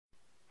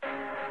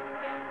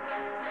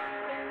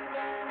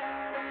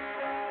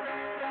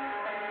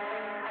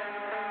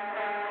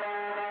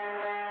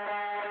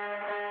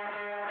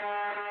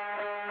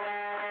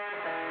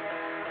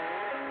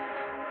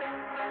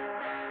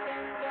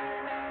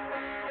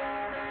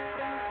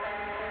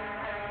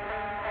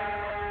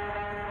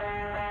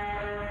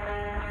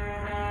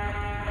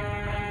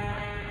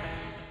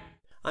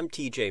I'm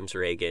T. James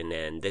Reagan,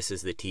 and this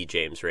is the T.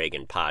 James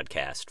Reagan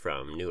podcast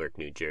from Newark,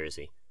 New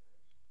Jersey.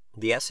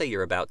 The essay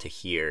you're about to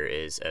hear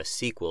is a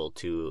sequel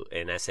to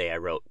an essay I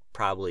wrote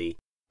probably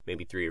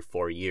maybe 3 or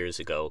 4 years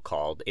ago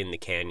called In the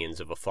Canyons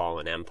of a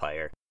Fallen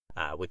Empire,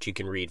 which you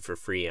can read for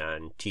free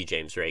on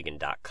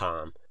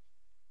tjamesreagan.com.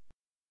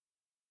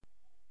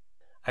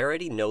 I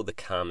already know the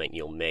comment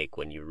you'll make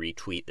when you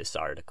retweet this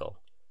article.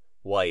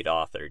 White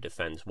author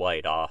defends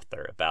white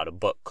author about a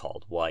book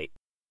called White.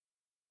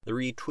 The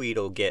retweet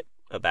will get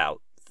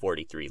about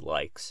 43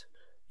 likes.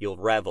 You'll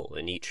revel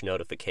in each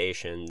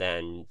notification,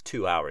 then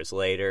 2 hours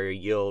later,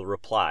 you'll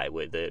reply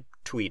with a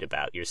tweet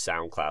about your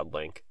SoundCloud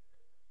link.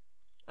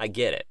 I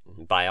get it.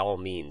 By all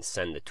means,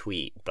 send the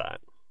tweet, but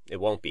it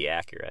won't be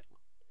accurate.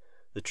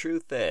 The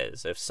truth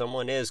is, if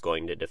someone is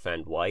going to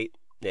defend White,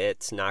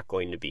 it's not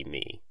going to be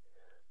me.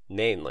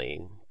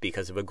 Mainly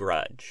because of a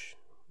grudge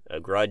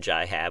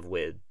I have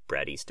with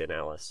Bret Easton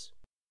Ellis.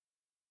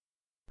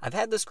 I've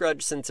had this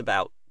grudge since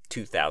about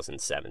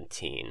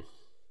 2017.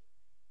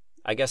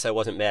 I guess I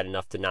wasn't mad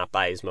enough to not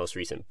buy his most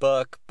recent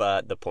book,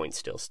 but the point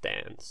still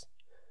stands.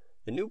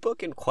 The new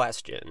book in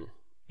question,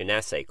 an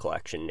essay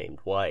collection named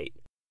White,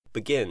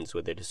 begins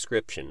with a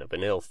description of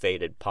an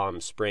ill-fated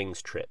Palm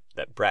Springs trip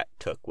that Bret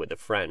took with a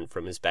friend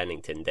from his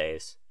Bennington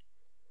days.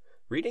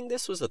 Reading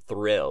this was a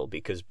thrill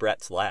because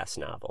Bret's last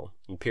novel,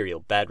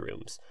 Imperial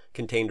Bedrooms,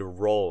 contained a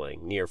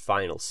rolling,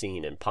 near-final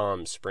scene in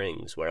Palm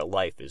Springs where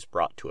life is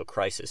brought to a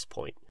crisis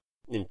point,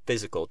 and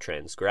physical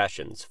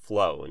transgressions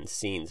flow in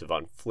scenes of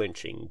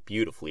unflinching,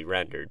 beautifully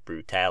rendered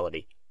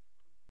brutality.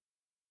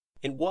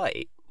 In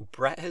White,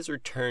 Bret has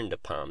returned to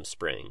Palm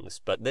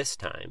Springs, but this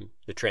time,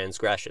 the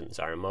transgressions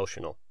are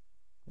emotional.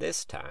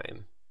 This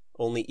time,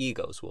 only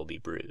egos will be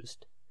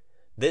bruised.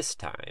 This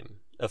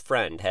time, a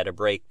friend had a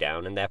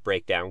breakdown, and that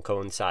breakdown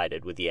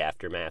coincided with the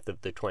aftermath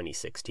of the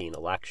 2016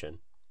 election.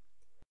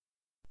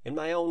 In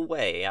my own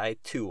way, I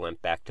too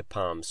went back to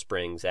Palm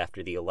Springs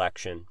after the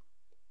election.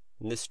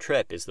 And this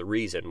trip is the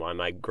reason why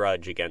my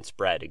grudge against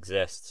Bret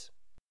exists.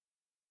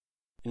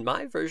 In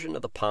my version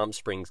of the Palm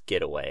Springs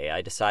getaway,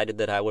 I decided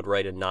that I would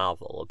write a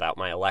novel about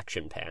my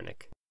election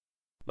panic.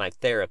 My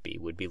therapy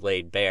would be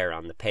laid bare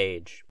on the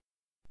page.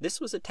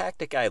 This was a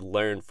tactic I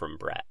learned from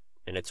Bret,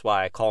 and it's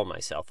why I call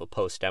myself a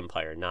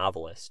post-Empire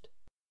novelist.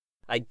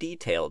 I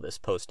detail this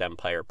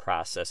post-Empire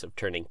process of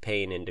turning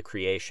pain into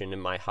creation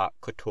in my haute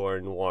couture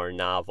noir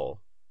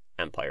novel,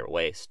 Empire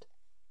Waste.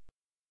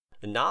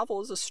 The novel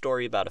is a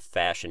story about a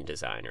fashion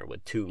designer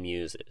with 2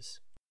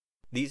 muses.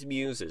 These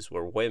muses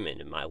were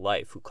women in my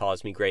life who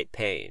caused me great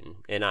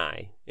pain, and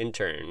I, in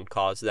turn,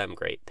 caused them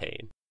great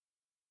pain.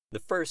 The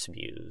first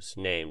muse,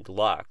 named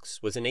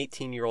Lux, was an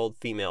 18-year-old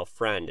female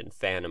friend and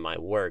fan of my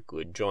work who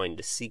had joined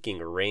a seeking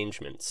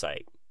arrangement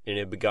site and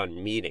had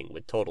begun meeting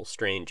with total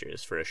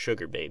strangers for a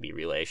sugar baby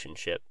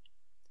relationship.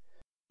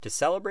 To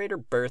celebrate her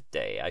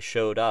birthday, I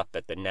showed up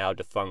at the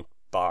now-defunct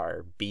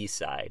bar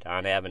B-side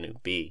on Avenue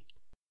B.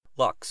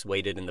 Lux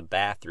waited in the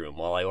bathroom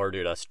while I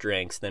ordered us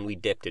drinks, then we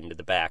dipped into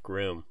the back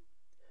room.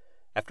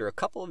 After a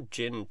couple of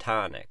gin and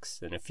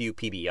tonics and a few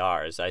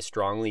PBRs, I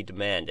strongly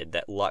demanded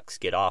that Lux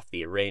get off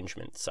the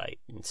arrangement site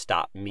and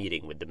stop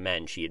meeting with the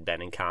men she had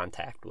been in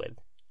contact with.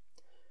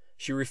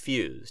 She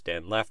refused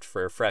and left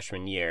for her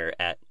freshman year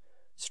at,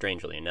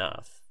 strangely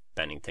enough,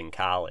 Bennington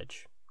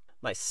College.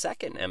 My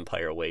second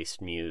Empire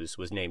Waste muse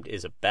was named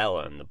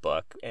Isabella in the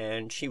book,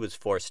 and she was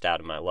forced out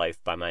of my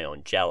life by my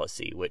own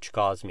jealousy, which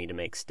caused me to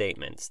make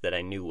statements that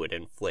I knew would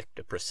inflict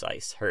a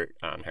precise hurt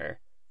on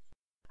her.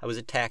 I was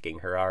attacking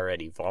her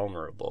already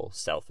vulnerable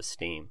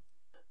self-esteem.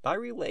 My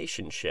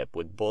relationship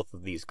with both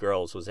of these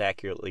girls was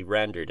accurately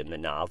rendered in the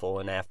novel,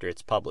 and after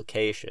its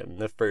publication,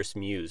 the first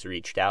muse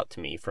reached out to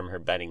me from her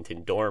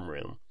Bennington dorm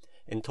room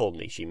and told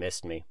me she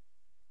missed me.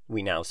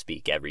 We now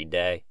speak every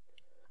day.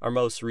 Our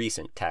most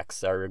recent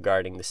texts are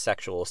regarding the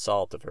sexual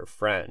assault of her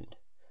friend.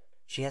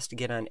 She has to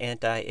get on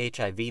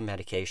anti-HIV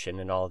medication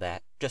and all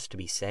that, just to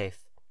be safe.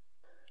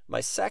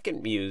 My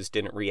second muse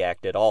didn't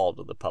react at all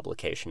to the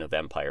publication of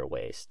Empire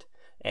Waste,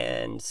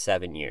 and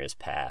 7 years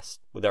passed,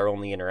 with our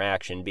only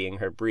interaction being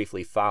her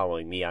briefly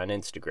following me on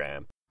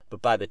Instagram,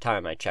 but by the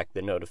time I checked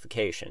the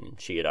notification,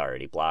 she had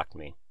already blocked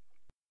me.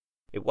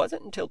 It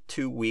wasn't until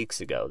 2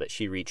 weeks ago that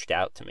she reached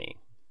out to me.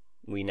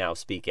 We now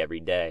speak every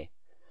day.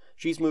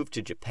 She's moved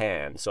to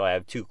Japan, so I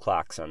have 2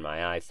 clocks on my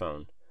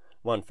iPhone,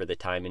 one for the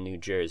time in New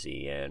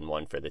Jersey and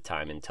one for the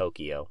time in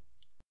Tokyo.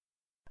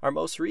 Our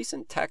most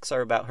recent texts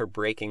are about her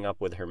breaking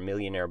up with her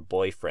millionaire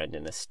boyfriend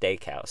in a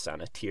steakhouse on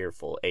a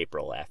tearful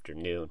April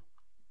afternoon.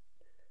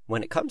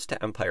 When it comes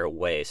to Empire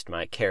Waste,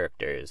 my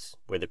characters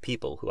were the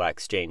people who I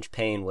exchanged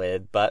pain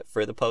with, but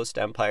for the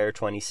post-Empire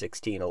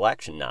 2016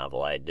 election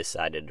novel I had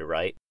decided to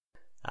write,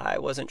 I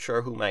wasn't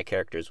sure who my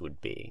characters would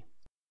be.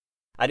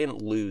 I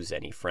didn't lose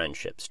any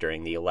friendships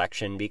during the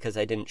election because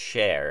I didn't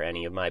share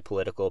any of my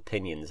political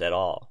opinions at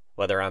all,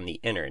 whether on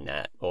the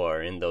internet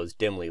or in those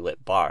dimly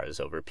lit bars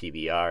over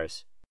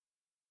PBRs.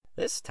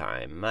 This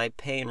time, my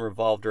pain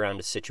revolved around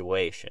a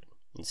situation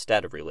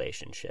instead of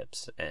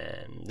relationships,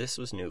 and this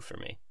was new for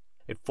me.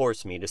 It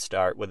forced me to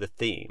start with a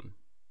theme.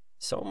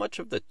 So much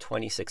of the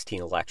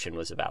 2016 election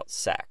was about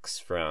sex,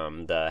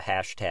 from the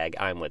hashtag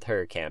I'm with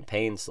her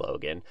campaign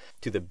slogan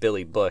to the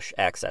Billy Bush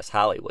Access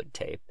Hollywood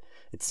tape.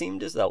 It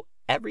seemed as though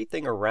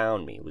everything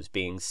around me was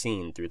being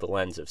seen through the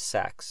lens of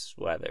sex,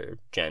 whether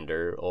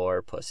gender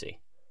or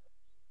pussy.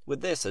 With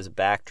this as a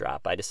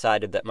backdrop, I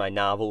decided that my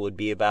novel would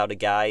be about a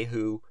guy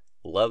who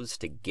loves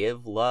to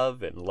give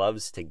love and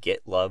loves to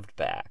get loved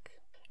back.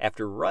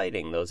 After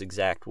writing those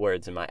exact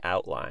words in my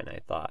outline,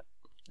 I thought,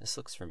 this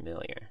looks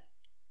familiar.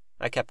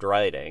 I kept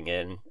writing,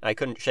 and I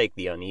couldn't shake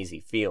the uneasy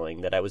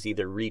feeling that I was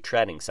either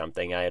retreading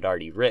something I had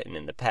already written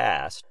in the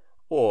past,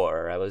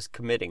 or I was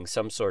committing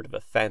some sort of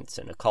offense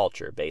in a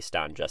culture based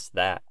on just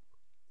that.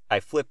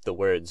 I flipped the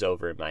words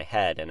over in my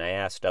head, and I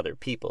asked other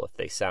people if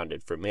they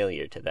sounded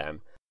familiar to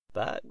them,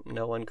 but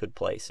no one could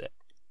place it.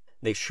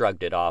 They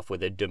shrugged it off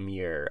with a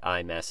demure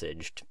I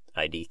messaged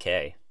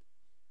IDK.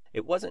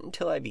 It wasn't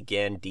until I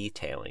began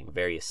detailing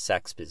various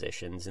sex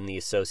positions and the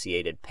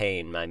associated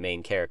pain my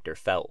main character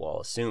felt while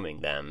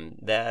assuming them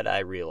that I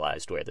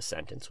realized where the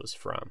sentence was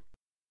from.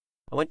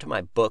 I went to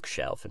my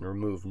bookshelf and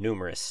removed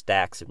numerous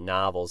stacks of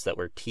novels that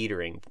were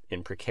teetering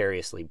in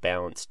precariously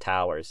balanced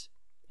towers,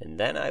 and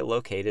then I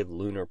located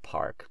Lunar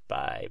Park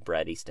by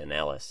Bret Easton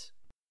Ellis.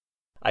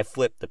 I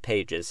flipped the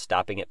pages,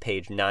 stopping at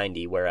page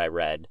 90 where I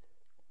read,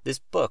 "This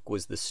book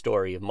was the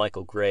story of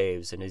Michael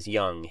Graves and his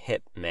young,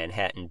 hip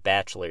Manhattan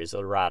bachelor's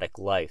erotic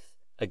life,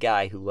 a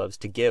guy who loves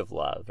to give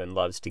love and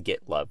loves to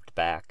get loved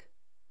back."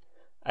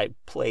 I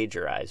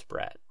plagiarized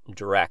Bret,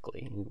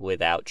 directly,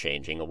 without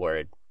changing a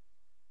word.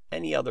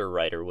 Any other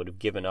writer would have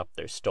given up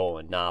their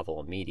stolen novel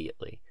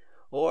immediately,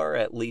 or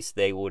at least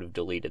they would have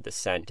deleted the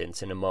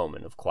sentence in a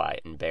moment of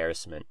quiet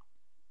embarrassment.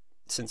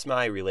 Since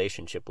my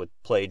relationship with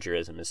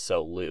plagiarism is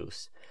so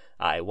loose,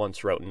 I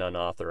once wrote an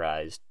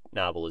unauthorized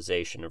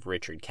novelization of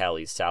Richard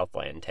Kelly's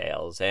Southland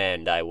Tales,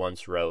 and I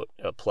once wrote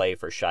a play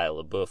for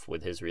Shia LaBeouf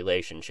with his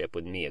relationship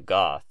with Mia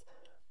Goth.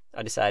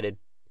 I decided,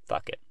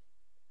 fuck it.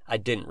 I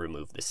didn't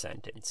remove the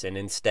sentence, and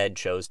instead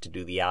chose to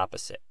do the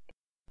opposite.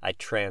 I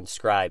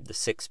transcribed the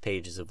 6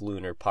 pages of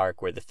Lunar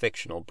Park where the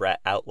fictional Bret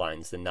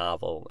outlines the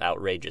novel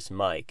Outrageous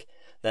Mike.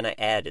 Then I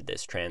added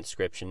this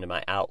transcription to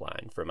my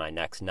outline for my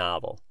next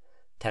novel,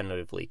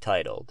 tentatively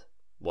titled,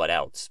 What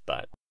Else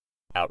But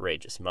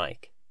Outrageous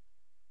Mike.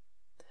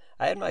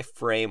 I had my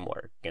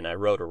framework, and I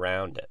wrote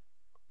around it.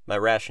 My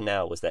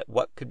rationale was that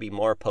what could be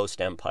more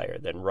post-Empire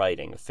than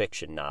writing a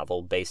fiction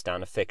novel based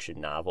on a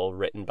fiction novel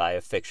written by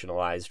a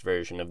fictionalized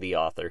version of the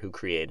author who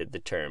created the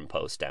term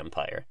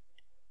post-Empire.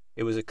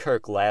 It was a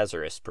Kirk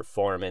Lazarus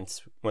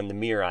performance, when the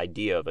mere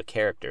idea of a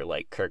character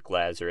like Kirk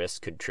Lazarus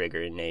could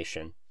trigger a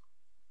nation.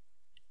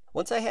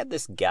 Once I had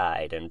this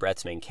guide and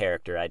Bret's main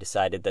character, I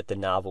decided that the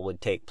novel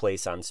would take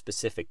place on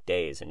specific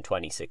days in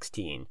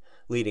 2016,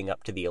 leading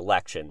up to the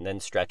election, then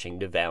stretching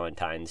to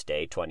Valentine's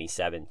Day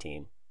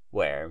 2017,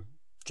 where,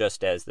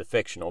 just as the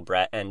fictional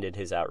Bret ended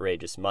his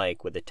Outrageous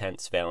Mike with a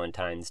tense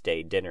Valentine's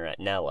Day dinner at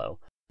Nello,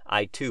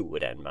 I too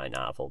would end my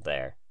novel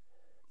there.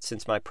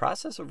 Since my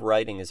process of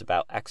writing is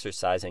about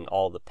exercising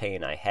all the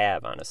pain I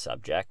have on a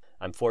subject,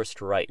 I'm forced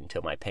to write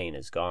until my pain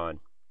is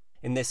gone.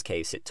 In this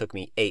case, it took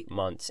me 8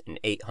 months and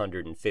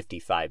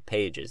 855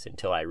 pages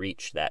until I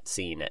reached that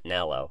scene at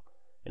Nello,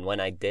 and when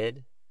I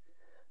did,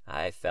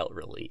 I felt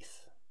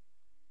relief.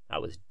 I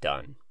was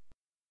done.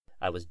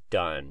 I was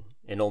done,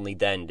 and only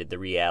then did the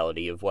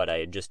reality of what I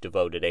had just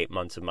devoted 8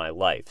 months of my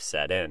life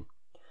set in.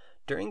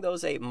 During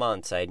those 8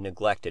 months, I had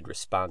neglected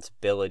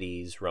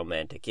responsibilities,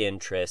 romantic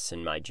interests,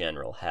 and my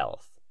general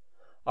health.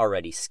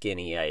 Already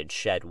skinny, I had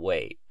shed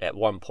weight. At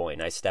one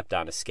point, I stepped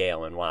on a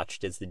scale and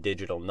watched as the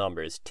digital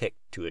numbers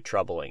ticked to a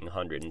troubling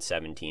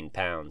 117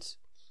 pounds.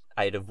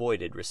 I had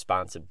avoided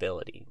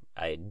responsibility.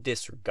 I had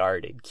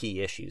disregarded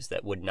key issues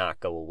that would not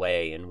go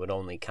away and would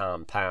only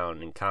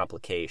compound in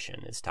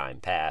complication as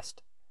time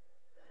passed.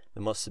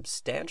 The most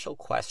substantial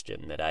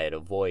question that I had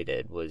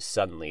avoided was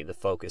suddenly the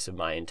focus of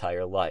my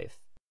entire life.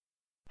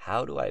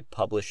 How do I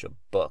publish a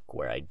book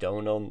where I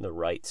don't own the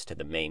rights to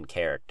the main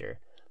character,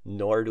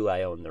 nor do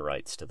I own the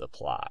rights to the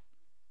plot?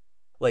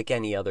 Like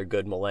any other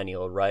good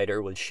millennial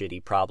writer with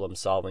shitty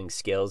problem-solving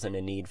skills and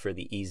a need for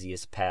the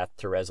easiest path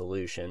to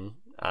resolution,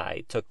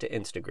 I took to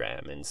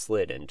Instagram and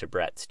slid into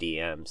Bret's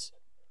DMs.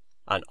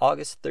 On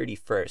August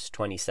 31st,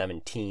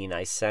 2017,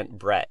 I sent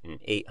Bret an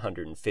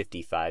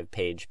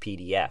 855-page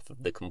PDF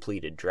of the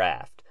completed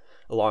draft,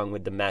 along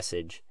with the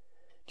message,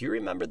 "Do you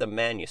remember the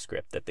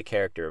manuscript that the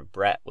character of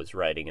Bret was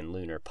writing in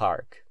Lunar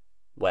Park?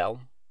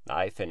 Well,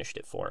 I finished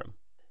it for him."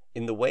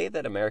 In the way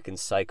that American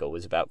Psycho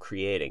was about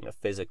creating a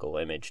physical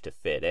image to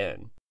fit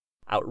in,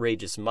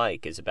 Outrageous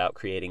Mike is about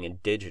creating a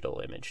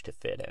digital image to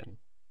fit in.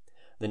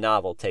 The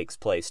novel takes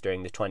place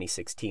during the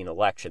 2016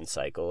 election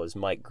cycle as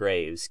Mike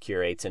Graves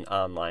curates an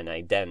online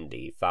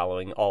identity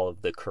following all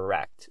of the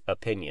correct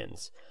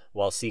opinions,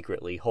 while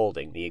secretly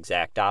holding the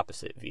exact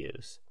opposite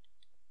views.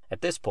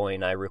 At this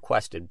point, I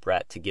requested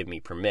Bret to give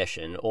me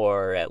permission,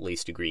 or at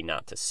least agree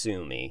not to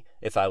sue me,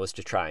 if I was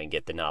to try and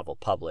get the novel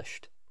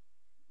published.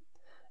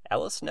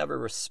 Ellis never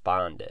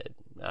responded.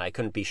 I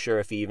couldn't be sure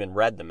if he even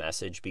read the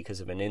message because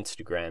of an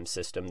Instagram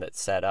system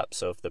that's set up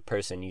so if the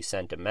person you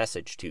sent a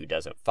message to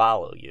doesn't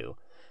follow you,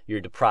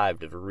 you're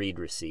deprived of a read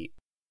receipt.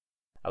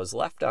 I was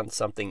left on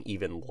something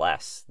even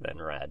less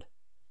than read.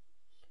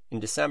 In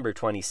December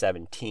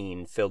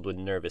 2017, filled with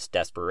nervous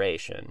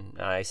desperation,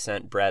 I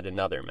sent Bret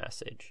another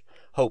message,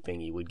 hoping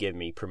he would give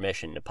me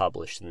permission to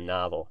publish the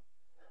novel.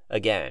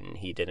 Again,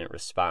 he didn't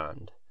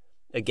respond.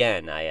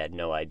 Again, I had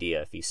no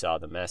idea if he saw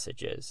the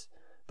messages,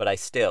 but I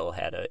still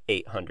had a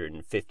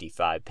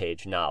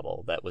 855-page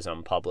novel that was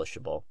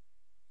unpublishable.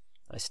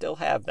 I still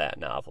have that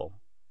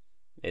novel.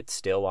 It's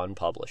still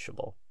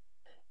unpublishable.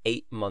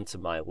 8 months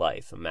of my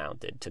life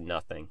amounted to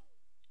nothing.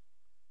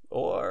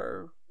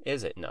 Or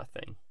is it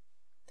nothing?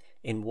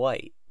 In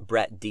White,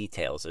 Bret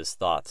details his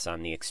thoughts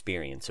on the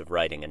experience of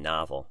writing a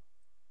novel.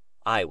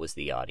 I was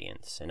the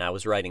audience, and I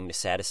was writing to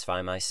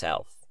satisfy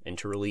myself and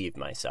to relieve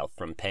myself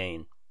from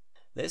pain.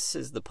 This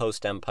is the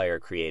Post-Empire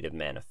Creative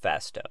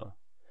Manifesto.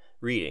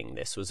 Reading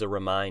this was a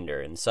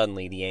reminder, and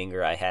suddenly the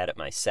anger I had at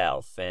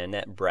myself and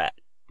at Bret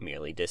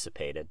merely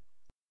dissipated.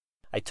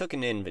 I took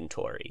an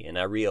inventory, and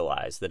I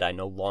realized that I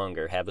no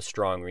longer have a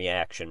strong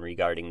reaction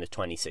regarding the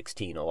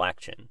 2016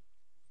 election.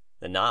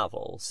 The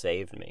novel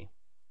saved me.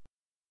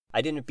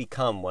 I didn't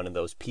become one of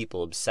those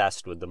people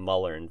obsessed with the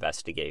Mueller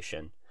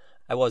investigation.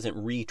 I wasn't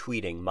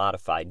retweeting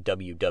modified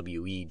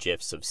WWE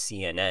GIFs of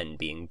CNN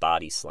being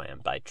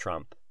body-slammed by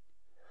Trump.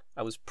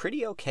 I was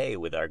pretty okay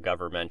with our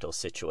governmental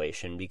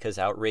situation because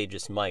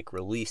Outrageous Mike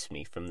released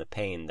me from the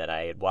pain that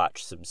I had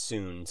watched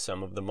subsume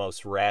some of the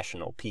most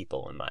rational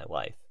people in my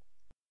life.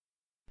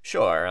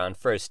 Sure, on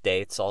first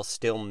dates I'll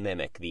still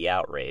mimic the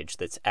outrage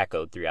that's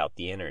echoed throughout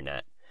the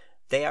internet.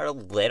 They are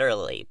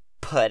literally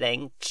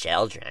putting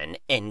children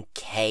in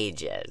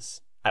cages,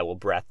 I will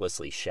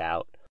breathlessly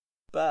shout.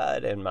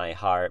 But in my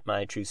heart,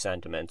 my true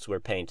sentiments were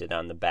painted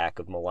on the back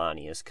of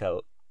Melania's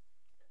coat.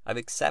 I've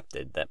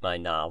accepted that my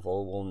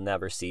novel will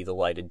never see the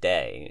light of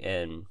day,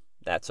 and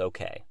that's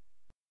okay.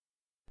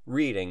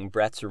 Reading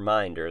Bret's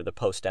reminder of the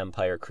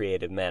Post-Empire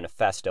Creative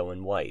Manifesto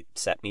in White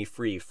set me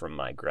free from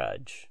my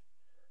grudge.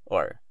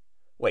 Or,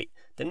 wait,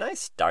 didn't I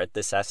start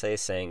this essay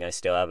saying I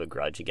still have a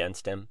grudge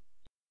against him?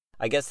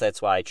 I guess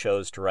that's why I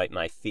chose to write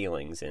my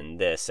feelings in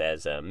this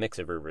as a mix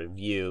of a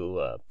review,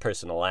 a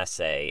personal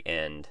essay,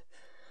 and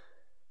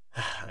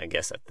I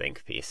guess a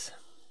think piece.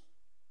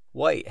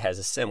 White has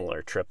a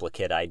similar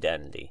triplicate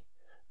identity.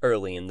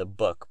 Early in the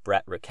book,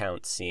 Bret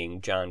recounts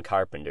seeing John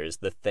Carpenter's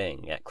The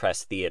Thing at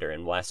Crest Theater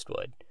in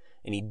Westwood,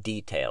 and he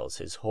details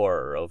his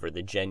horror over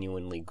the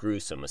genuinely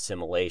gruesome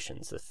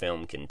assimilations the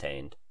film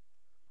contained.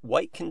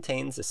 White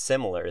contains a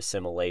similar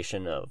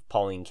assimilation of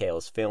Pauline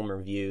Kael's film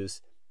reviews,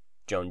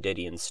 Joan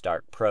Didion's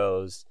stark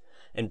prose,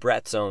 and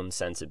Bret's own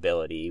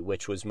sensibility,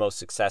 which was most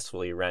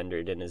successfully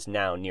rendered in his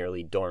now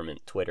nearly dormant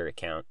Twitter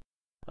account.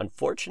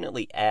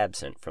 Unfortunately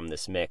absent from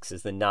this mix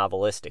is the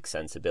novelistic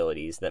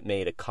sensibilities that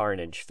made a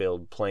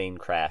carnage-filled plane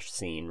crash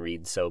scene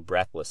read so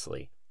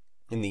breathlessly,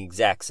 in the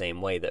exact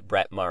same way that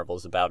Bret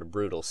marvels about a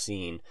brutal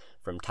scene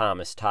from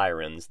Thomas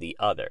Tyron's The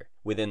Other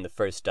within the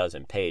first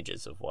dozen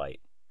pages of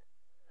White.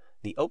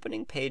 The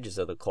opening pages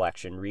of the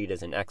collection read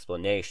as an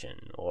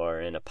explanation or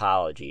an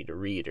apology to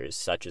readers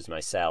such as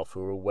myself who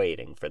were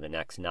waiting for the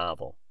next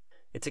novel.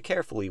 It's a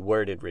carefully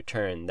worded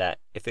return that,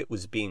 if it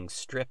was being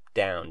stripped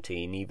down to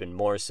an even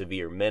more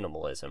severe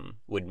minimalism,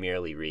 would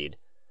merely read,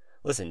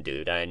 "Listen,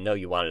 dude, I know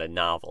you wanted a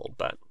novel,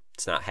 but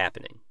it's not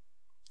happening.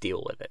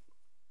 Deal with it."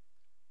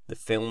 The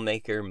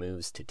filmmaker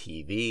moves to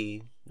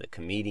TV, the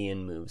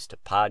comedian moves to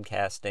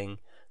podcasting,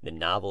 the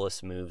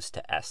novelist moves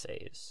to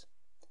essays.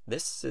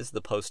 This is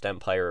the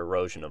post-empire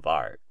erosion of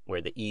art,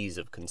 where the ease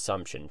of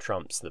consumption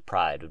trumps the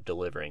pride of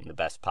delivering the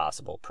best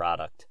possible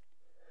product.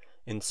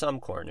 In some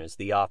corners,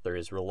 the author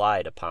is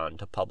relied upon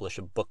to publish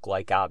a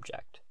book-like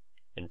object,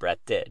 and Bret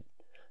did,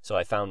 so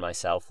I found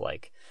myself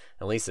like,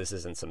 at least this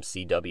isn't some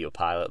CW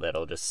pilot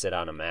that'll just sit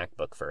on a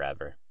MacBook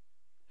forever.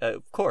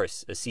 Of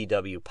course, a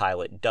CW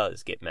pilot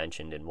does get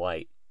mentioned in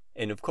White,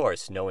 and of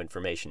course no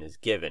information is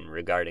given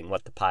regarding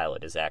what the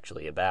pilot is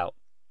actually about.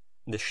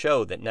 The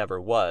show that never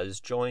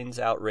was joins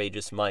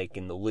Outrageous Mike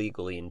in the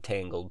legally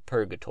entangled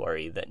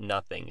purgatory that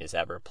nothing is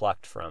ever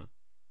plucked from.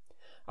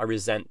 I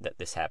resent that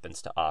this happens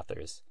to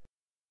authors.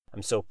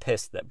 I'm so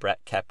pissed that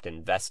Bret kept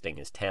investing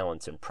his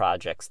talents in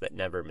projects that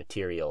never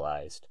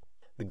materialized.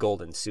 The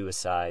Golden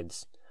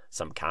Suicides,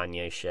 some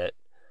Kanye shit,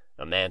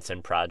 a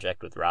Manson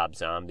project with Rob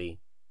Zombie,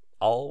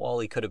 all while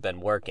he could have been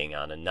working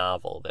on a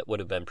novel that would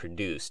have been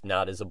produced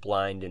not as a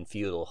blind and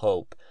futile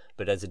hope,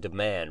 but as a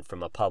demand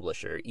from a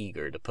publisher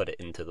eager to put it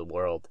into the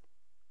world.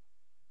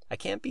 I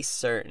can't be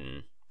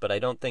certain, but I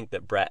don't think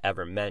that Bret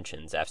ever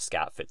mentions F.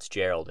 Scott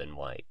Fitzgerald in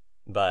White,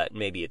 but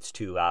maybe it's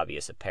too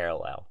obvious a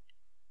parallel.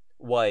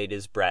 White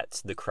is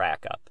Bret's The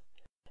Crack-Up.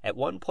 At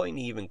one point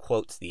he even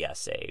quotes the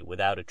essay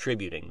without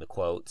attributing the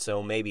quote,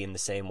 so maybe in the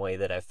same way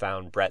that I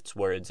found Bret's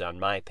words on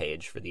my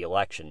page for the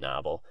election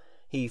novel,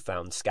 he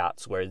found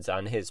Scott's words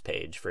on his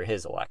page for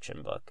his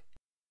election book.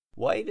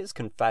 White is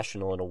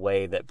confessional in a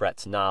way that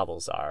Bret's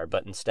novels are,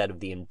 but instead of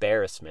the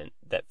embarrassment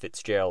that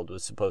Fitzgerald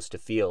was supposed to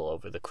feel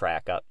over the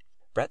crack-up,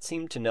 Bret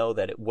seemed to know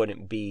that it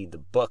wouldn't be the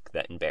book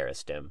that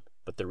embarrassed him,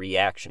 but the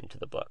reaction to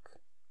the book.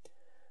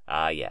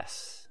 Ah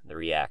yes, the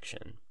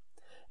reaction.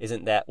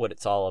 Isn't that what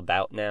it's all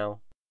about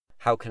now?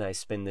 How can I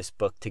spin this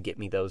book to get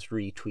me those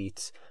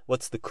retweets?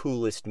 What's the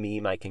coolest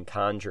meme I can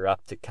conjure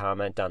up to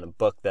comment on a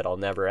book that I'll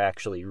never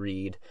actually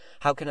read?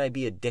 How can I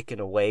be a dick in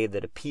a way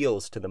that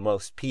appeals to the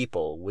most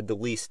people with the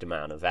least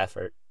amount of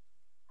effort?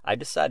 I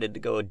decided to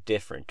go a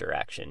different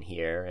direction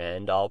here,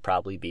 and I'll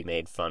probably be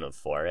made fun of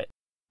for it.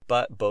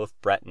 But both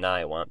Bret and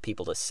I want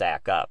people to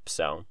sack up,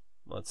 so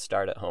let's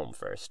start at home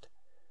first.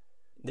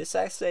 This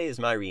essay is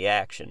my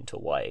reaction to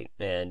White,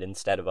 and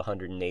instead of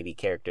 180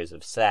 characters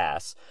of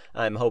sass,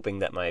 I'm hoping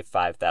that my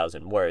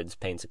 5,000 words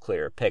paints a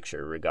clearer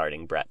picture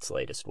regarding Bret's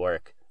latest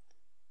work.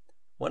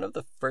 One of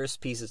the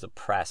first pieces of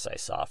press I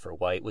saw for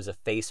White was a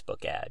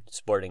Facebook ad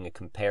sporting a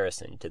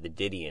comparison to the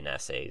Didion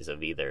essays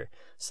of either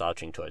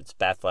Slouching Towards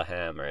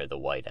Bethlehem or the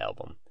White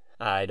Album.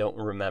 I don't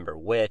remember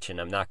which,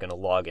 and I'm not going to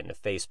log into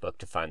Facebook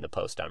to find the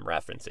post I'm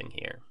referencing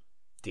here.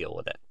 Deal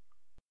with it.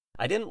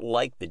 I didn't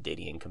like the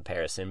Didion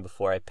comparison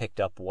before I picked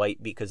up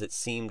White because it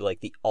seemed like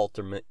the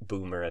ultimate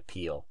boomer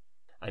appeal.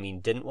 I mean,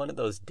 didn't one of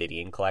those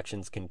Didion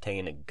collections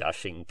contain a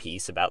gushing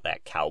piece about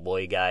that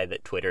cowboy guy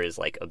that Twitter is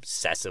like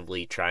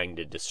obsessively trying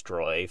to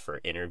destroy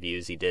for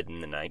interviews he did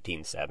in the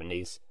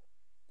 1970s?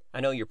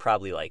 I know you're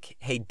probably like,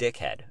 hey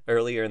dickhead,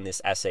 earlier in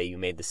this essay you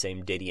made the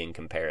same Didion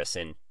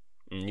comparison.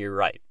 And you're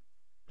right,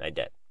 I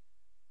did.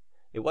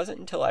 It wasn't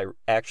until I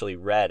actually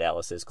read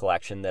Ellis's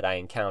collection that I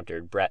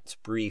encountered Bret's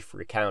brief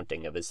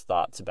recounting of his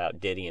thoughts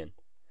about Didion.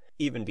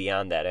 Even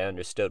beyond that, I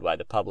understood why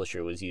the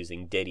publisher was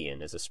using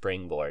Didion as a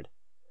springboard.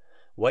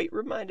 White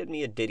reminded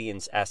me of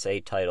Didion's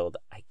essay titled,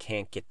 I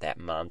Can't Get That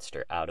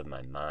Monster Out of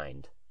My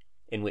Mind,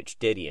 in which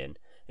Didion,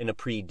 in a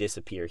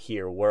pre-disappear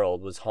here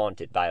world, was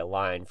haunted by a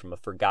line from a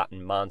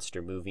forgotten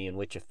monster movie in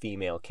which a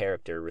female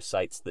character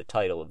recites the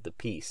title of the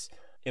piece,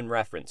 in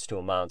reference to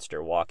a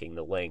monster walking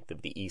the length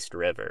of the East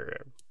River,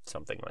 or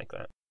something like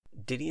that.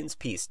 Didion's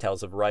piece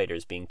tells of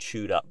writers being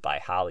chewed up by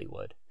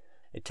Hollywood.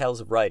 It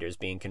tells of writers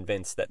being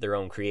convinced that their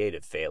own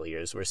creative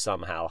failures were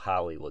somehow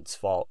Hollywood's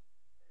fault.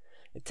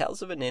 It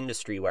tells of an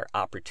industry where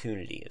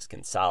opportunity is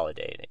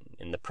consolidating,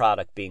 and the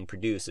product being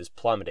produced is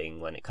plummeting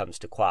when it comes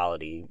to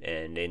quality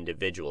and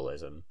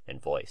individualism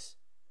and voice.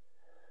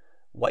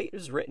 White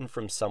is written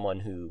from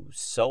someone who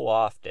so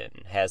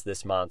often has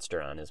this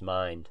monster on his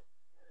mind.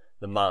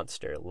 The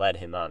monster led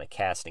him on a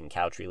casting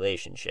couch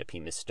relationship he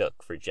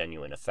mistook for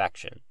genuine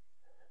affection.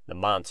 The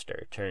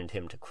monster turned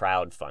him to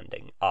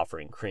crowdfunding,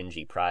 offering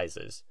cringy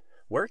prizes.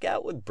 Work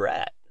out with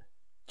Bret,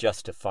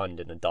 just to fund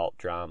an adult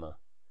drama.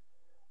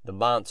 The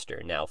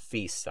monster now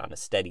feasts on a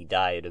steady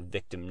diet of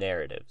victim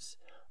narratives,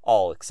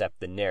 all except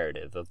the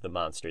narrative of the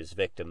monster's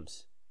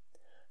victims.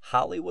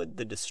 Hollywood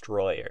the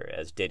Destroyer,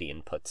 as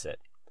Didion puts it.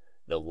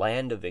 The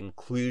land of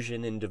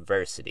inclusion and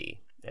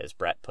diversity, as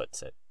Bret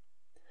puts it.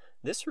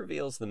 This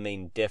reveals the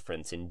main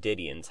difference in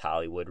Didion's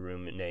Hollywood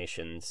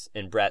ruminations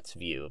and Bret's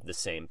view of the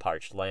same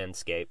parched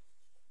landscape.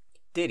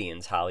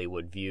 Didion's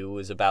Hollywood view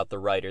is about the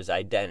writer's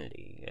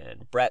identity,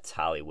 and Bret's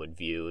Hollywood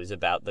view is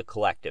about the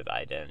collective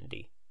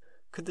identity.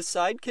 Could the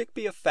sidekick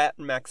be a fat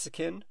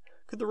Mexican?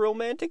 Could the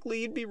romantic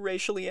lead be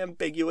racially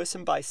ambiguous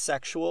and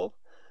bisexual?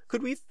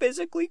 Could we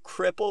physically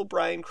cripple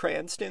Bryan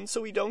Cranston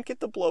so we don't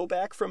get the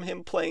blowback from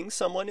him playing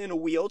someone in a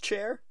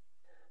wheelchair?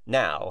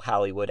 Now,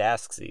 Hollywood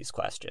asks these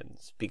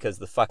questions, because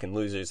the fucking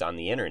losers on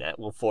the internet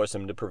will force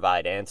them to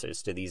provide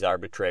answers to these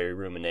arbitrary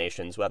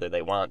ruminations whether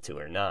they want to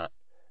or not.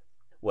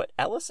 What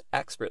Ellis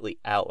expertly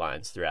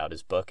outlines throughout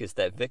his book is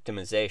that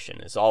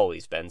victimization has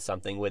always been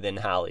something within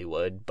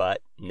Hollywood,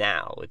 but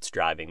now it's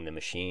driving the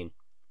machine.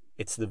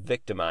 It's the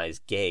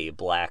victimized gay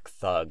black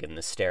thug in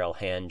the sterile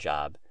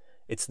handjob.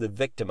 It's the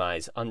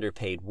victimized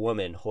underpaid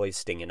woman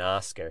hoisting an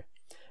Oscar.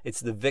 It's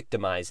the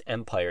victimized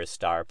Empire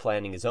star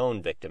planning his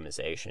own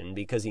victimization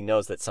because he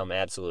knows that some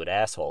absolute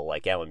asshole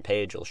like Ellen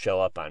Page will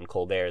show up on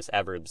Colbert's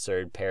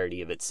ever-absurd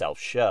parody of itself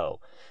show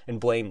and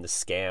blame the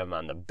scam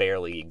on the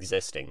barely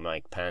existing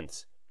Mike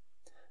Pence.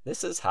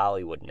 This is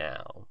Hollywood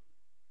now,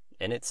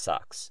 and it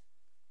sucks.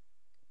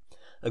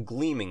 A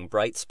gleaming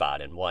bright spot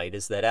in White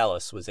is that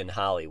Ellis was in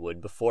Hollywood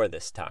before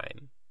this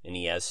time, and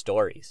he has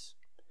stories.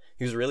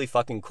 He was really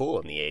fucking cool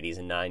in the 80s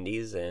and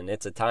 90s, and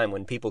it's a time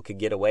when people could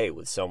get away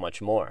with so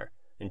much more,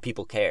 and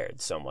people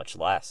cared so much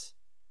less.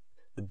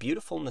 The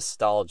beautiful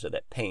nostalgia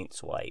that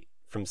paints White,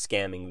 from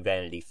scamming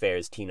Vanity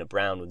Fair's Tina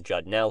Brown with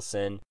Judd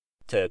Nelson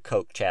to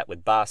Coke Chat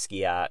with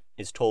Basquiat,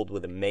 is told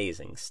with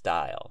amazing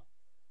style.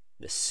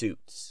 The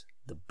suits,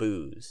 the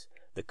booze,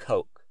 the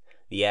coke,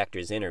 the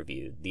actors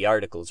interviewed, the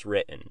articles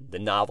written, the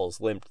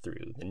novels limped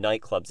through, the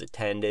nightclubs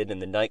attended,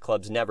 and the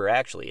nightclubs never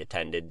actually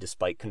attended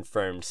despite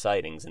confirmed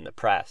sightings in the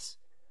press.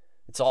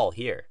 It's all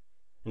here,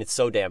 and it's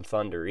so damn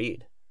fun to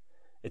read.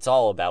 It's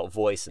all about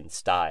voice and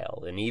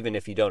style, and even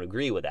if you don't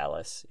agree with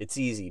Ellis, it's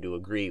easy to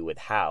agree with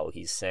how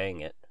he's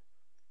saying it.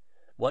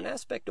 One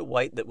aspect of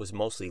White that was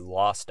mostly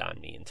lost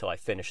on me until I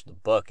finished the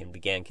book and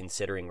began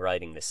considering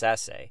writing this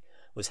essay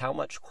was how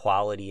much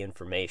quality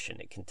information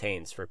it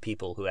contains for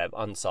people who have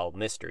unsolved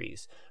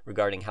mysteries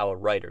regarding how a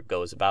writer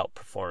goes about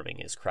performing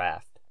his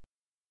craft.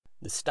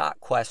 The stock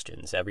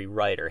questions every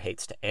writer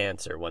hates to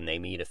answer when they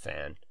meet a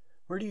fan.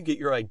 Where do you get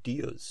your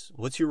ideas?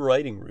 What's your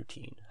writing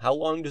routine? How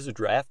long does a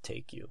draft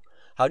take you?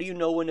 How do you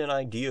know when an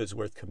idea is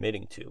worth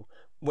committing to?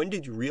 When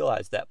did you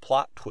realize that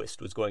plot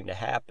twist was going to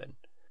happen?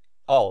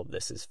 All of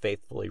this is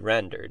faithfully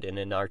rendered in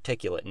an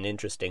articulate and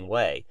interesting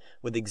way,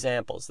 with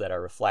examples that are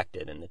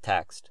reflected in the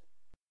text.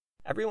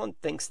 Everyone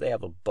thinks they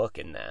have a book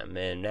in them,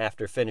 and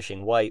after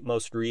finishing White,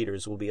 most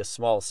readers will be a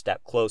small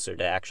step closer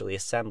to actually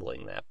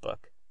assembling that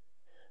book.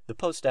 The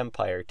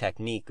post-Empire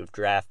technique of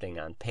drafting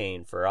on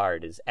pain for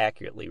art is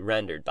accurately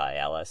rendered by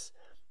Ellis,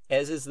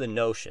 as is the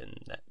notion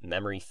that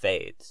memory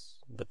fades,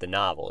 but the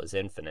novel is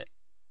infinite.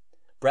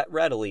 Bret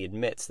readily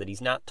admits that he's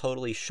not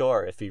totally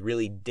sure if he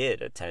really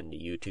did attend a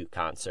U2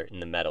 concert in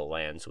the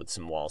Meadowlands with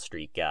some Wall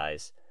Street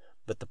guys,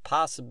 but the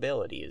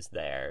possibility is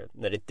there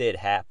that it did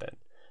happen,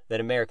 that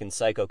American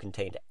Psycho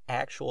contained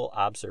actual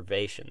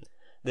observations.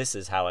 This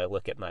is how I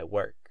look at my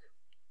work.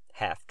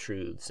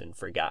 Half-truths and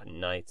forgotten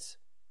nights.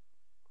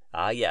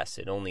 Ah yes,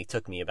 it only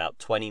took me about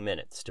 20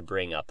 minutes to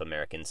bring up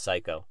American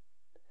Psycho.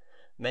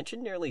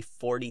 Mentioned nearly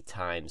 40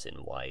 times in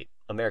White,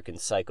 American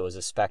Psycho is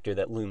a specter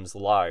that looms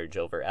large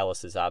over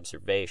Ellis's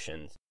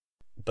observations.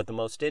 But the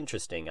most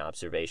interesting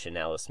observation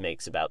Ellis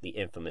makes about the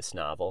infamous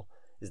novel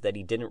is that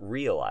he didn't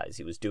realize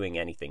he was doing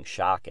anything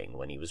shocking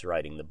when he was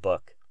writing the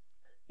book.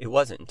 It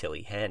wasn't until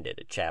he handed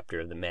a chapter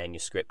of the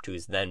manuscript to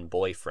his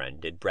then-boyfriend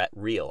did Bret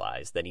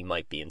realize that he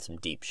might be in some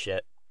deep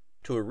shit.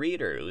 To a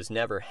reader who has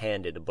never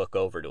handed a book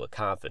over to a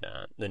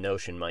confidant, the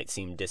notion might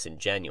seem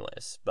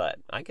disingenuous, but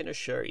I can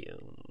assure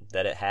you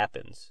that it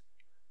happens,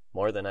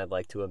 more than I'd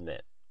like to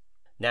admit.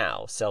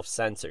 Now,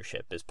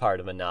 self-censorship is part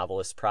of a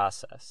novelist's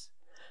process.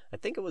 I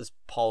think it was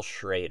Paul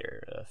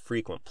Schrader, a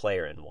frequent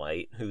player in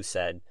White, who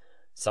said,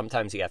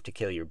 "Sometimes you have to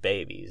kill your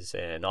babies,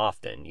 and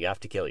often you have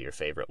to kill your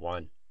favorite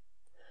one."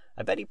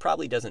 I bet he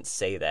probably doesn't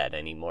say that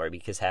anymore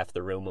because half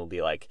the room will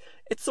be like,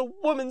 "It's a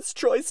woman's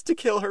choice to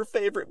kill her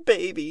favorite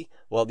baby,"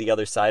 while the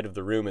other side of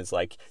the room is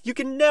like, "You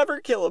can never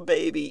kill a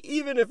baby,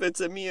 even if it's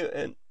a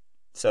mutant."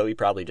 So he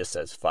probably just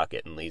says fuck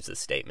it and leaves the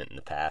statement in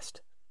the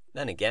past.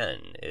 Then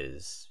again,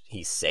 is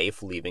he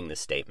safe leaving the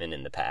statement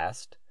in the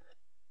past?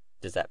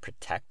 Does that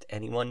protect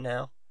anyone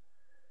now?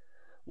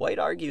 White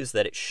argues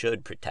that it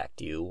should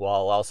protect you,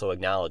 while also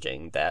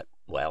acknowledging that,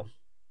 well,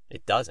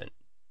 it doesn't.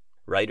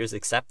 Writers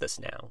accept this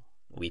now.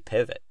 We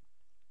pivot.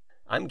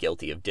 I'm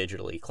guilty of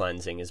digitally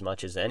cleansing as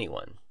much as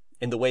anyone.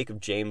 In the wake of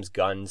James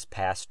Gunn's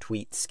past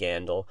tweet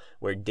scandal,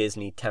 where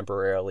Disney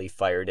temporarily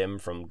fired him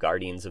from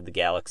Guardians of the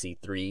Galaxy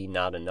 3,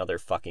 not another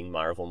fucking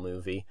Marvel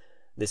movie,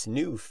 this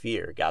new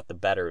fear got the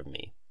better of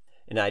me,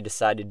 and I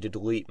decided to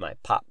delete my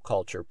pop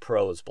culture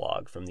prose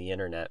blog from the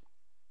internet.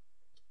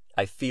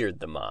 I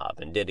feared the mob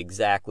and did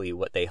exactly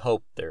what they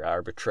hope their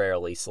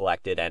arbitrarily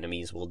selected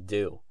enemies will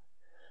do.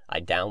 I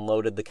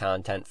downloaded the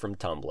content from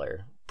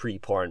Tumblr,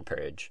 pre-porn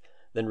purge,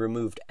 then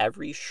removed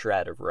every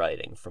shred of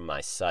writing from my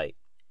site.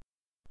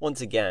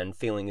 Once again,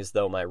 feeling as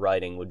though my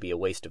writing would be a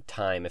waste of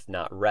time if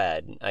not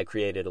read, I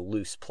created a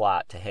loose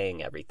plot to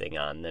hang everything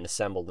on, then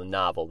assembled a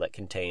novel that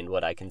contained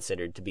what I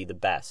considered to be the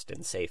best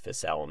and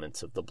safest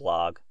elements of the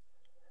blog.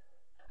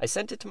 I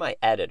sent it to my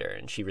editor,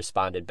 and she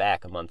responded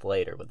back a month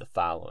later with the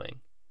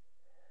following.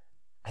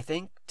 "I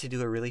think to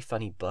do a really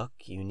funny book,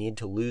 you need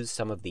to lose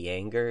some of the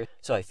anger,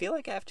 so I feel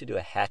like I have to do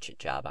a hatchet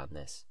job on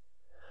this.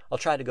 I'll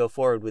try to go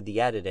forward with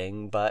the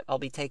editing, but I'll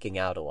be taking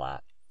out a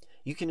lot.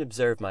 You can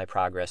observe my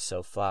progress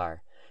so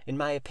far. In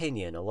my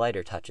opinion, a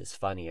lighter touch is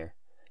funnier.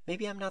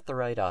 Maybe I'm not the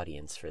right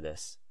audience for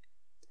this."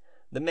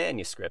 The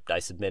manuscript I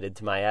submitted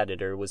to my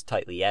editor was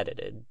tightly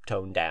edited,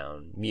 toned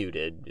down,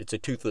 muted. It's a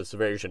toothless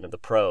version of the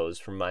prose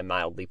from my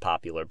mildly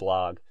popular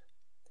blog.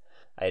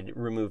 I had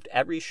removed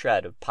every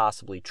shred of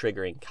possibly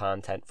triggering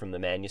content from the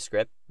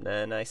manuscript,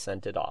 and I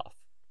sent it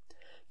off.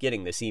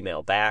 Getting this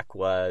email back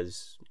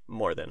was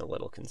more than a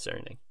little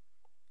concerning.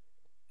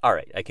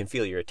 Alright, I can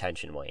feel your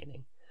attention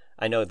waning.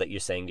 I know that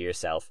you're saying to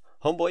yourself,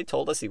 "Homeboy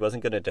told us he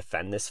wasn't going to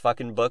defend this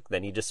fucking book,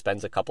 then he just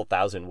spends a couple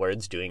thousand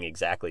words doing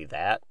exactly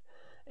that."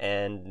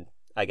 And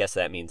I guess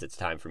that means it's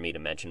time for me to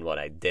mention what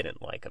I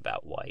didn't like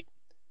about White.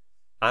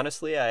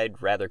 Honestly,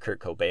 I'd rather Kurt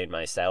Cobain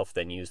myself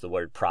than use the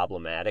word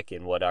problematic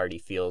in what already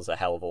feels a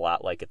hell of a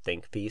lot like a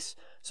think piece,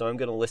 so I'm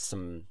going to list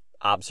some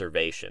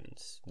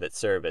observations that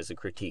serve as a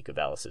critique of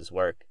Ellis's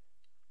work.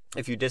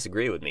 If you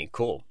disagree with me,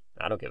 cool.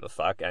 I don't give a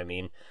fuck. I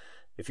mean,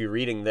 if you're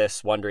reading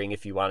this wondering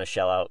if you want to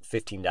shell out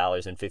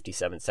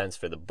 $15.57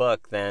 for the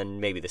book, then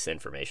maybe this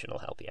information will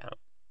help you out.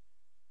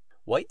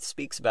 White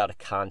speaks about a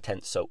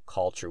content-soaked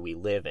culture we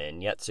live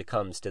in, yet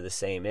succumbs to the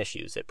same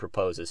issues it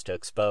proposes to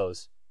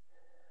expose.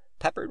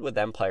 Peppered with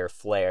empire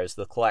flares,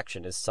 the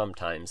collection is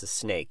sometimes a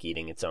snake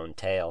eating its own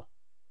tail.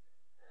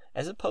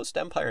 As a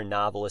post-Empire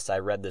novelist, I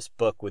read this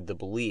book with the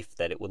belief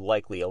that it would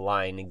likely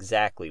align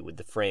exactly with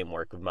the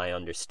framework of my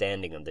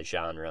understanding of the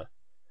genre.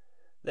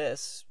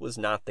 This was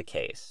not the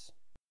case.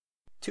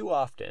 Too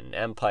often,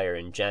 Empire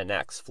and Gen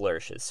X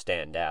flourishes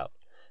stand out,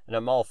 and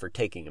I'm all for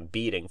taking a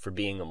beating for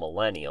being a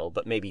millennial,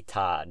 but maybe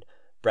Todd,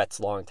 Bret's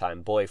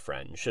longtime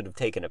boyfriend, should have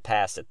taken a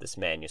pass at this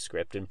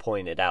manuscript and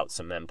pointed out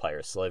some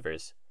Empire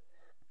slivers.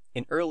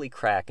 An early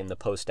crack in the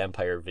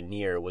post-Empire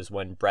veneer was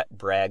when Bret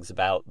brags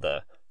about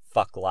the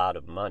fuck-lot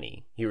of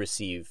money he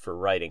received for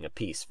writing a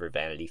piece for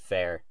Vanity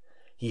Fair.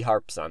 He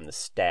harps on the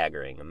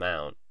staggering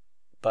amount,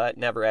 but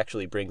never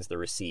actually brings the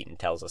receipt and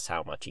tells us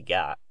how much he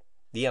got.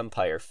 The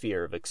Empire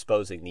fear of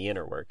exposing the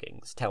inner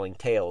workings, telling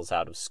tales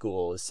out of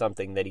school, is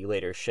something that he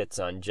later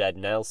shits on Jed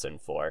Nelson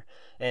for,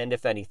 and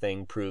if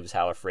anything, proves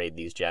how afraid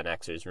these Gen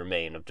Xers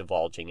remain of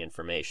divulging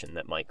information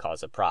that might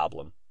cause a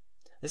problem.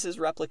 This is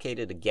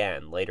replicated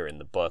again later in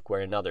the book,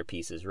 where another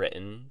piece is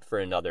written for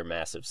another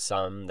massive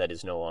sum that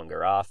is no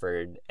longer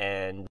offered,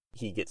 and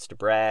he gets to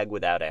brag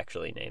without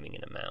actually naming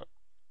an amount.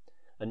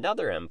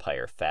 Another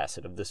Empire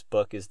facet of this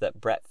book is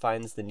that Bret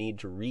finds the need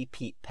to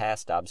repeat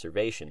past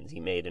observations he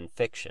made in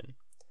fiction,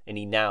 and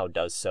he now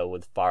does so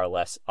with far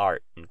less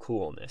art and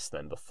coolness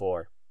than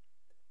before.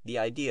 The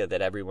idea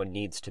that everyone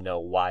needs to know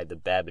why the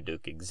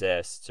Babadook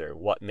exists, or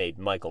what made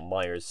Michael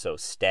Myers so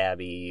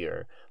stabby,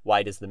 or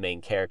why does the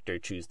main character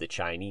choose the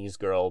Chinese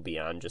girl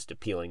beyond just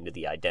appealing to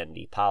the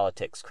identity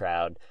politics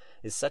crowd,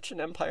 is such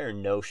an Empire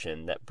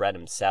notion that Bret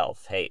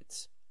himself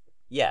hates.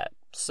 Yet,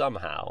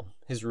 somehow,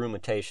 his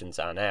ruminations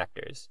on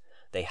actors,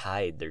 they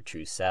hide their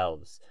true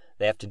selves.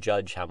 They have to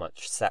judge how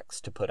much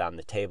sex to put on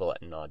the table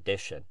at an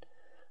audition.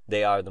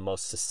 They are the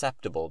most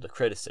susceptible to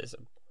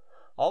criticism.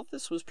 All of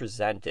this was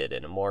presented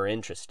in a more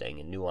interesting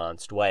and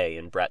nuanced way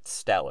in Bret's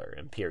stellar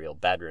Imperial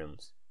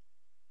Bedrooms.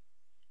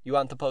 You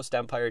want the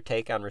post-Empire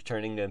take on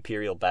returning to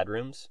Imperial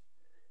Bedrooms?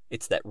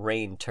 It's that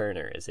Rain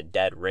Turner is a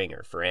dead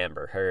ringer for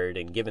Amber Heard,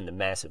 and given the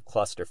massive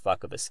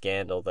clusterfuck of a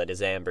scandal that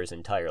is Amber's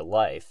entire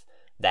life,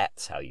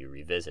 that's how you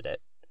revisit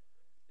it.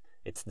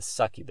 It's the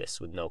succubus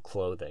with no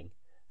clothing,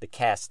 the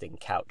casting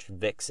couch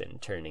vixen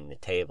turning the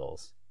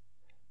tables.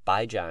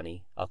 Bye,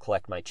 Johnny. I'll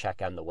collect my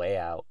check on the way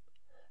out.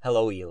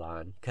 Hello,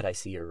 Elon. Could I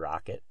see your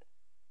rocket?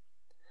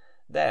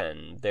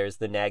 Then there's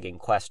the nagging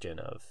question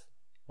of,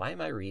 why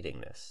am I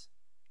reading this?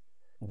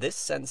 This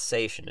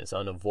sensation is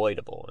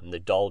unavoidable in the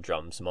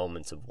doldrums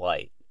moments of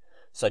light,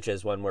 such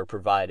as when we're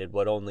provided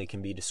what only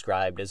can be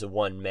described as a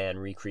one-man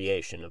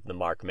recreation of the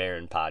Mark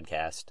Maron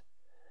podcast.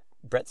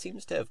 Bret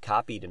seems to have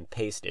copied and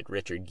pasted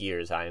Richard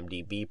Gere's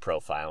IMDb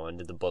profile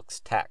into the book's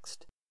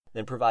text,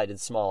 then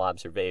provided small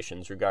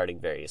observations regarding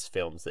various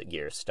films that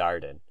Gere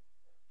starred in.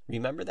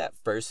 Remember that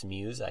first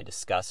muse I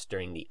discussed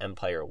during the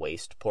Empire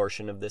Waste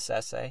portion of this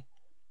essay?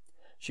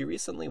 She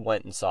recently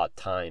went and saw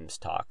Times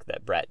talk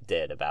that Bret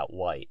did about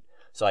White,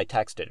 so I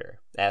texted her,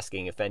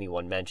 asking if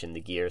anyone mentioned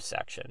the Gere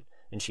section,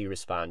 and she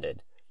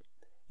responded,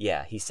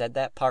 "Yeah, he said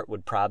that part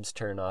would probs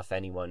turn off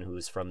anyone who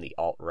was from the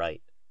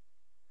alt-right."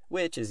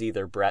 Which is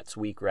either Bret's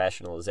weak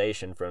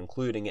rationalization for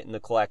including it in the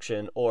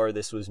collection, or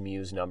this was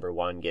Muse number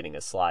 1 getting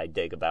a sly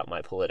dig about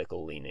my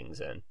political leanings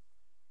in.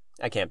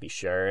 I can't be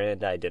sure,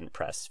 and I didn't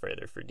press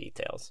further for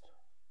details.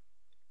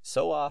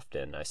 So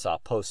often I saw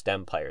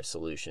post-Empire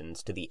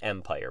solutions to the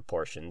Empire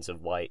portions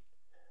of White.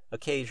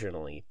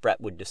 Occasionally, Bret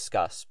would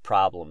discuss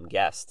problem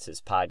guests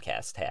his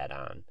podcast had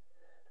on.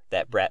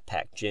 That Bret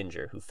Pack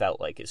Ginger who felt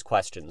like his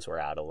questions were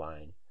out of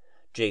line.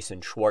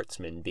 Jason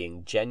Schwartzman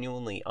being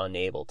genuinely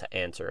unable to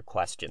answer a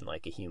question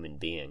like a human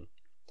being.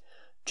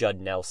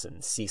 Judd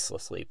Nelson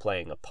ceaselessly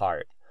playing a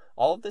part.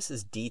 All of this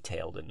is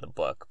detailed in the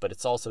book, but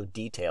it's also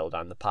detailed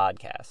on the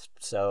podcast,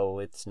 so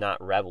it's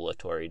not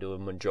revelatory to a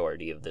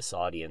majority of this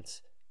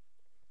audience.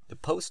 The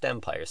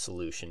post-Empire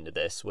solution to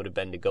this would have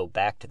been to go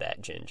back to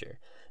that Ginger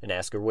and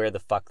ask her where the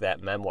fuck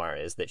that memoir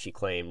is that she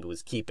claimed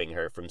was keeping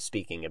her from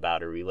speaking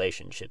about her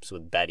relationships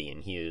with Betty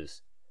and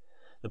Hughes.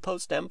 The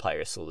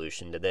post-Empire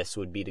solution to this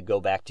would be to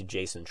go back to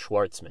Jason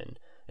Schwartzman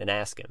and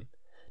ask him,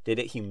 did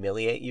it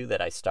humiliate you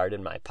that I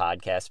started my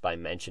podcast by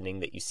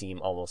mentioning that you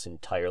seem almost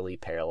entirely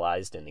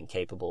paralyzed and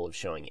incapable of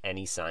showing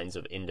any signs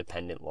of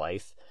independent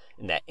life,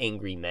 and that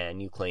angry man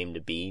you claim to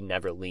be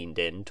never leaned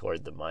in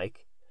toward the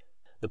mic?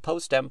 The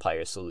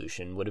post-Empire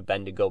solution would have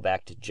been to go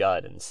back to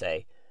Judd and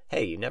say,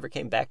 hey, you never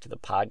came back to the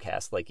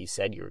podcast like you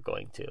said you were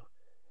going to.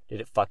 Did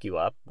it fuck you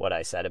up, what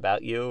I said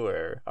about you,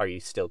 or are you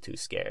still too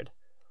scared?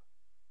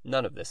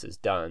 None of this is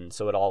done,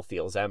 so it all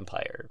feels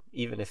Empire,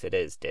 even if it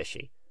is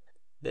dishy.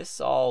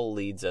 This all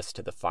leads us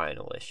to the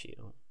final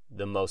issue,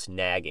 the most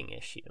nagging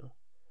issue.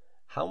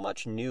 How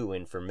much new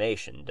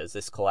information does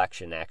this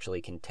collection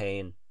actually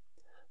contain?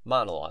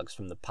 Monologues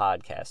from the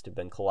podcast have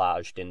been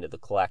collaged into the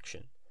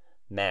collection,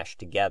 mashed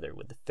together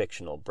with the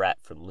fictional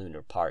Bret from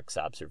Lunar Park's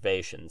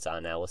observations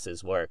on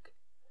Ellis's work.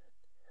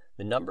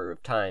 The number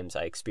of times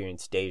I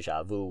experienced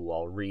deja vu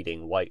while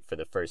reading White for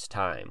the first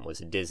time was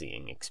a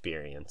dizzying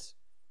experience.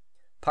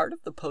 Part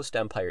of the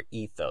post-Empire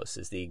ethos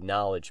is the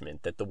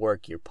acknowledgement that the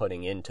work you're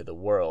putting into the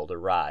world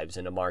arrives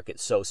in a market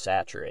so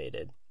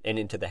saturated, and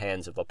into the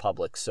hands of a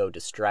public so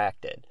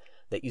distracted,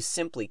 that you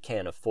simply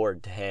can't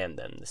afford to hand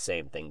them the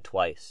same thing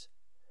twice.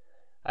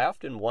 I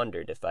often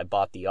wondered if I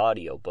bought the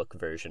audiobook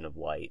version of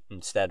White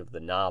instead of the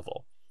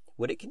novel,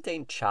 would it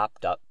contain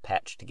chopped up,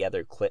 patched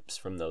together clips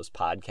from those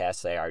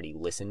podcasts I already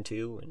listened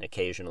to and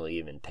occasionally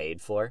even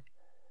paid for?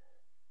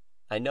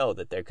 I know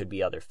that there could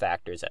be other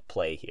factors at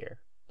play here.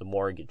 The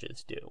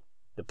mortgages do.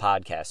 The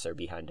podcasts are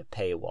behind a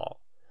paywall.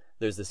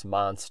 There's this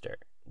monster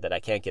that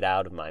I can't get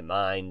out of my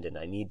mind, and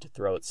I need to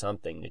throw it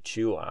something to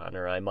chew on,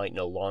 or I might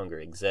no longer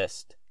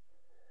exist.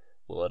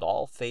 Will it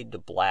all fade to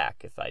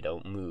black if I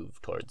don't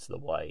move towards the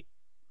white?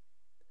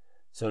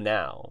 So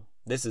now,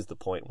 this is the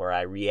point where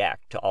I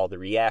react to all the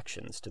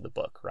reactions to the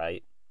book,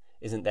 right?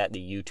 Isn't that the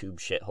YouTube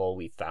shithole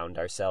we found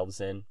ourselves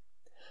in?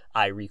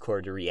 I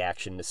record a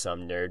reaction to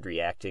some nerd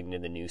reacting to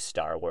the new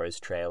Star Wars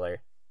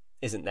trailer.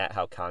 Isn't that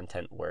how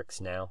content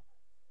works now?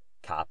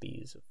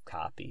 Copies of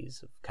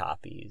copies of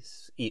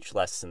copies, each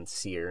less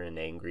sincere and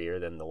angrier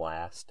than the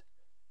last.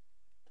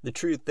 The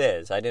truth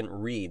is, I didn't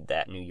read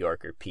that New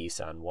Yorker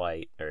piece on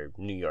White, or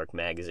New York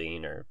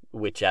Magazine, or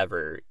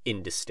whichever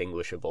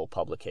indistinguishable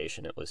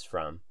publication it was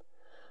from.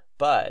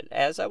 But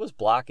as I was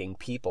blocking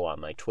people on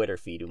my Twitter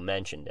feed who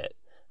mentioned it,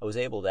 I was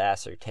able to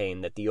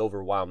ascertain that the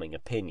overwhelming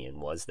opinion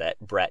was that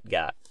Bret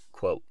got,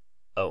 quote,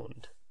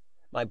 owned.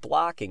 My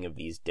blocking of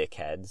these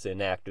dickheads,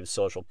 an act of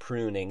social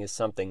pruning, is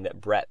something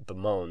that Bret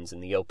bemoans in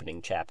the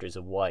opening chapters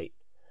of White,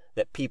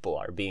 that people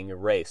are being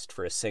erased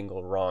for a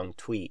single wrong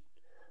tweet.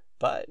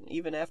 But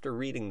even after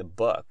reading the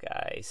book,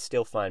 I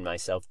still find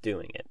myself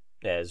doing it,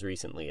 as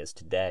recently as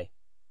today.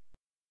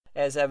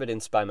 As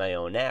evidenced by my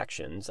own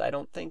actions, I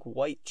don't think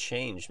White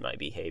changed my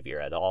behavior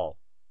at all.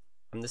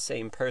 I'm the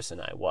same person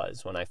I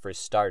was when I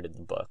first started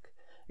the book,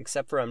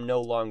 except for I'm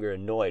no longer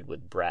annoyed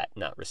with Bret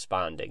not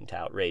responding to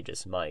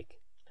Outrageous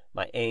Mike.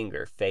 My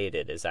anger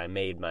faded as I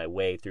made my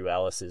way through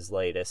Ellis's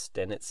latest,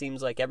 and it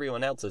seems like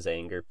everyone else's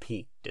anger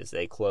peaked as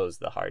they closed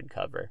the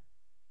hardcover.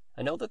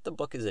 I know that the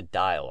book is a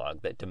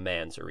dialogue that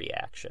demands a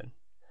reaction.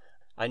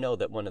 I know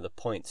that one of the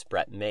points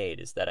Bret made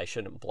is that I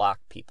shouldn't block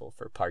people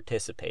for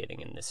participating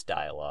in this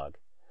dialogue.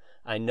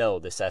 I know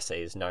this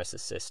essay is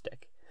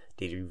narcissistic.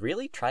 Did he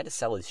really try to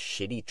sell his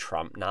shitty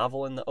Trump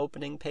novel in the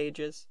opening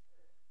pages?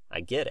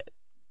 I get it.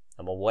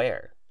 I'm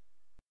aware.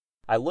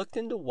 I looked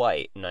into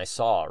White and I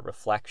saw a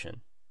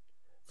reflection.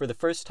 For the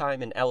first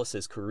time in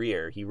Ellis's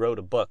career, he wrote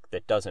a book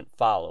that doesn't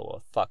follow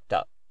a fucked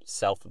up,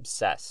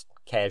 self-obsessed,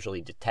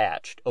 casually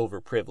detached,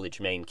 overprivileged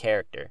main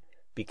character,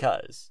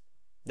 because,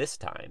 this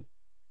time,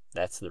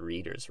 that's the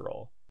reader's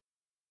role.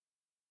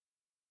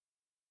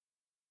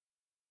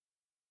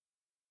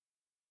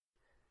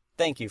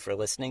 Thank you for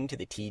listening to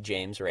the T.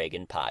 James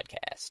Reagan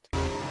podcast.